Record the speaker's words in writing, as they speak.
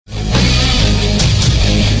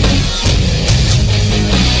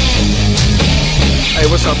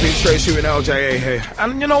What's up, it's Straight Shootin LJA here.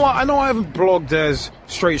 And you know what? I know I haven't blogged as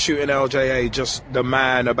Straight Shootin LJA, just the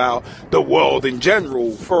man about the world in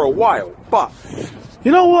general for a while. But,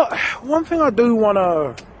 you know what? One thing I do want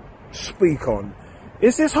to speak on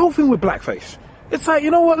is this whole thing with Blackface. It's like,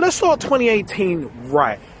 you know what? Let's start 2018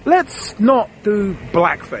 right. Let's not do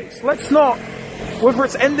Blackface. Let's not, whether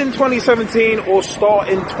it's ending 2017 or start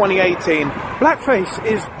in 2018, Blackface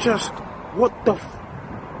is just, what the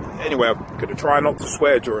Anyway, I'm going to try not to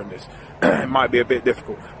swear during this. It might be a bit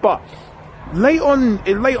difficult. But late on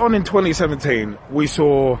in 2017, we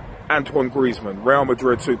saw Antoine Griezmann,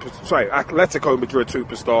 Atletico Madrid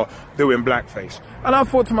superstar, doing blackface. And I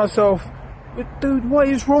thought to myself, dude, what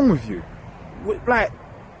is wrong with you?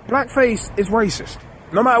 Blackface is racist,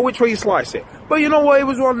 no matter which way you slice it. But you know what? It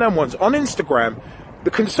was one of them ones. On Instagram,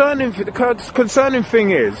 the concerning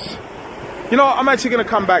thing is, you know, I'm actually going to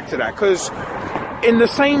come back to that, because in the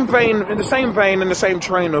same vein, in the same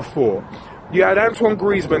train of thought, you had Antoine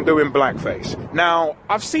Griezmann doing blackface. Now,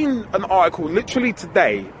 I've seen an article literally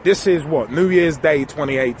today. This is what? New Year's Day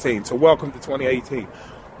 2018. So welcome to 2018.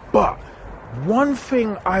 But one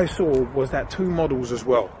thing I saw was that two models as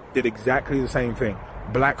well did exactly the same thing.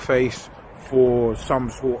 Blackface for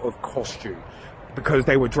some sort of costume, because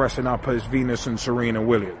they were dressing up as Venus and Serena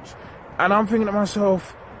Williams. And I'm thinking to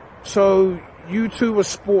myself, so you two were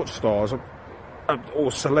sports stars,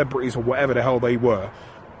 or celebrities, or whatever the hell they were,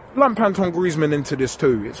 lump Antoine Griezmann into this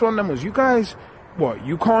too. It's one of them ones. You guys, what,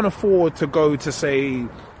 you can't afford to go to, say,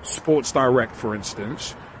 Sports Direct, for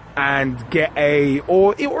instance, and get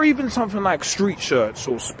or even something like street shirts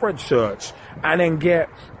or spread shirts, and then get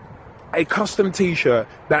a custom t-shirt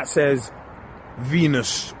that says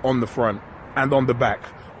Venus on the front and on the back,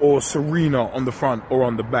 or Serena on the front or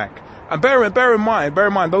on the back. And bear in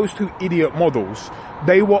mind, those two idiot models,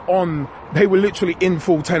 they were literally in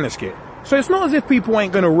full tennis kit. So it's not as if people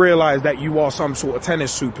ain't going to realize that you are some sort of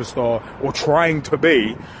tennis superstar, or trying to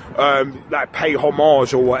be, like pay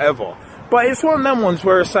homage or whatever. But it's one of them ones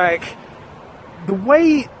where it's like, the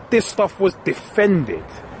way this stuff was defended,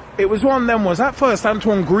 it was one of them ones. At first,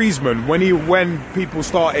 Antoine Griezmann, when people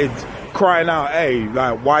started crying out, hey,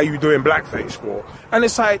 like, why are you doing blackface for? And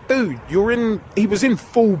it's like, dude, he was in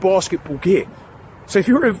full basketball gear. So if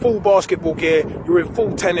you're in full basketball gear, you're in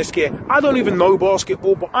full tennis gear. I don't even know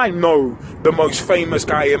basketball, but I know the most famous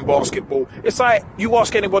guy in basketball. It's like, you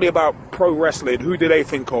ask anybody about pro wrestling, who do they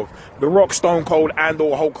think of? The Rock, Stone Cold, and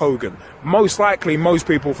or Hulk Hogan. Most likely, most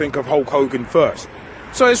people think of Hulk Hogan first.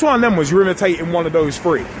 So it's one of them was, you're imitating one of those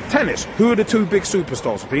three. Tennis, who are the two big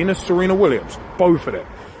superstars? Venus, Serena Williams, both of them.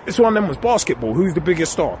 It's one of them was basketball. Who's the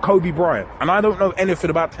biggest star? Kobe Bryant. And I don't know anything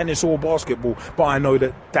about tennis or basketball, but I know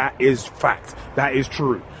that is fact. That is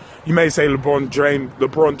true. You may say LeBron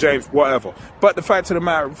James, whatever. But the fact of the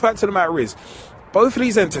matter is, both of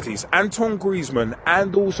these entities, Antoine Griezmann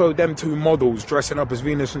and also them two models dressing up as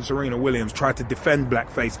Venus and Serena Williams, tried to defend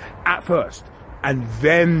blackface at first, and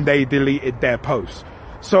then they deleted their posts.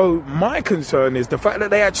 So my concern is the fact that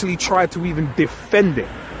they actually tried to even defend it.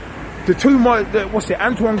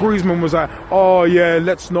 Antoine Griezmann was like, oh yeah,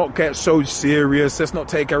 let's not get so serious, let's not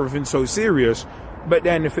take everything so serious. But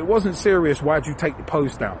then if it wasn't serious, why'd you take the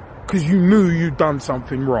post down? Because you knew you'd done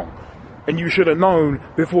something wrong. And you should have known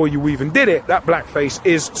before you even did it that blackface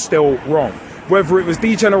is still wrong. Whether it was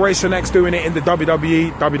D-Generation X doing it in the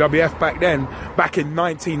WWE, WWF back then, back in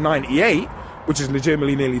 1998, which is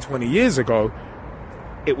legitimately nearly 20 years ago,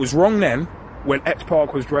 it was wrong then. When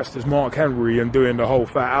X-Pac was dressed as Mark Henry and doing the whole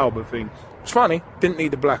Fat Albert thing. It's funny, didn't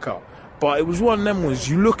need the blackout. But it was one of them ones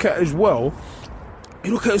you look at as well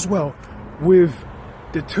with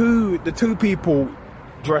the two people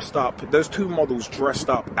dressed up, those two models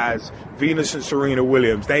dressed up as Venus and Serena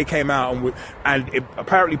Williams. They came out and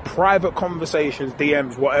apparently private conversations,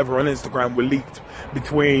 DMs, whatever on Instagram were leaked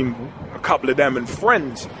between a couple of them and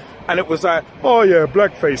friends. And it was like, oh yeah,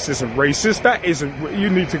 blackface isn't racist. That isn't,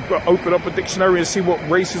 you need to open up a dictionary and see what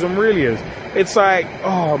racism really is. It's like,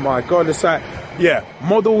 oh my God, it's like, yeah,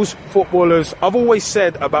 models, footballers. I've always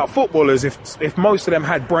said about footballers, if most of them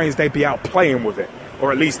had brains, they'd be out playing with it.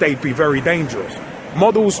 Or at least they'd be very dangerous.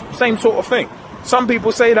 Models, same sort of thing. Some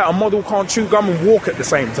people say that a model can't chew gum and walk at the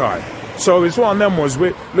same time. So it's one of them was,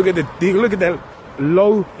 look at the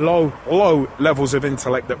low levels of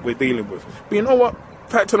intellect that we're dealing with. But you know what?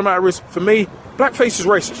 Fact of the matter is, for me, blackface is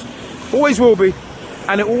racist. Always will be,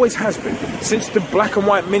 and it always has been, since the black and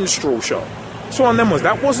white minstrel show. So one of them was,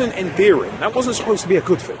 that wasn't endearing. That wasn't supposed to be a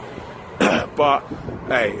good thing. But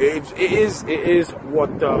hey, it is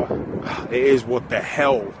what the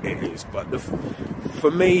hell it is. But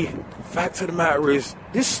for me, fact of the matter is,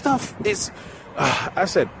 this stuff is, I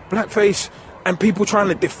said, blackface, and people trying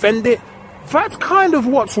to defend it, that's kind of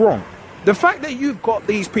what's wrong. The fact that you've got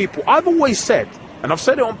these people, I've always said, and I've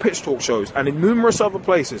said it on pitch talk shows and in numerous other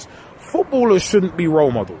places, footballers shouldn't be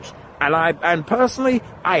role models. And personally,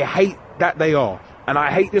 I hate that they are. And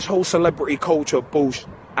I hate this whole celebrity culture bullshit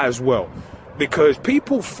as well. Because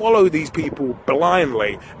people follow these people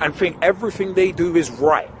blindly and think everything they do is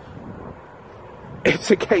right.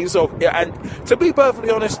 It's a case of, and to be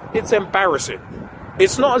perfectly honest, it's embarrassing.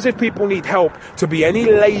 It's not as if people need help to be any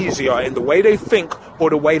lazier in the way they think or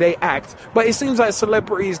the way they act, but it seems like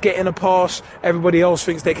celebrities getting a pass, everybody else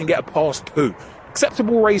thinks they can get a pass too.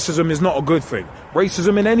 Acceptable racism is not a good thing.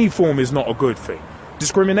 Racism in any form is not a good thing.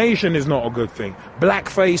 Discrimination is not a good thing.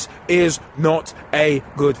 Blackface is not a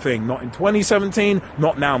good thing. Not in 2017,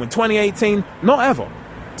 not now in 2018, not ever.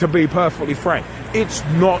 To be perfectly frank, it's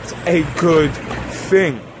not a good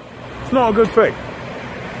thing. It's not a good thing.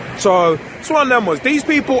 So it's one of them ones.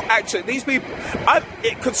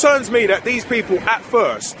 It concerns me that these people at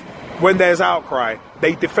first, when there's outcry,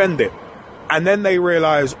 they defend it. And then they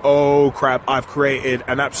realize, oh crap, I've created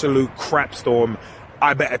an absolute crap storm.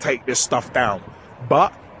 I better take this stuff down.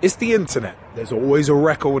 But it's the internet. There's always a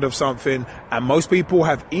record of something. And most people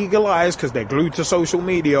have eagle eyes because they're glued to social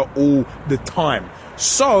media all the time.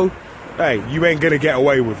 So, hey, you ain't going to get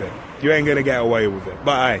away with it. You ain't going to get away with it.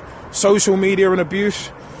 But hey, social media and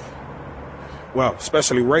abuse, well,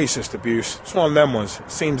 especially racist abuse, it's one of them ones.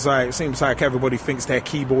 It seems like everybody thinks they're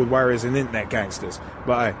keyboard warriors and internet gangsters.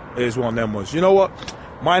 But hey, it is one of them ones. You know what?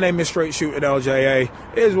 My name is Straight Shootin LJA.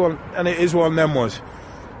 It is one of them ones.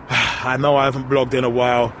 I know I haven't blogged in a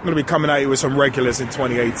while. I'm going to be coming at you with some regulars in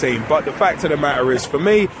 2018. But the fact of the matter is, for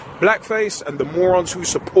me, Blackface and the morons who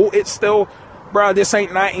support it still, bruh, this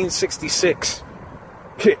ain't 1966.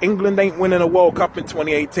 England ain't winning a World Cup in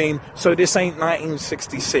 2018, so this ain't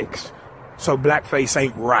 1966. So Blackface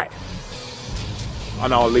ain't right.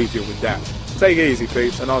 And I'll leave you with that. Take it easy,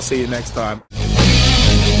 peeps, and I'll see you next time.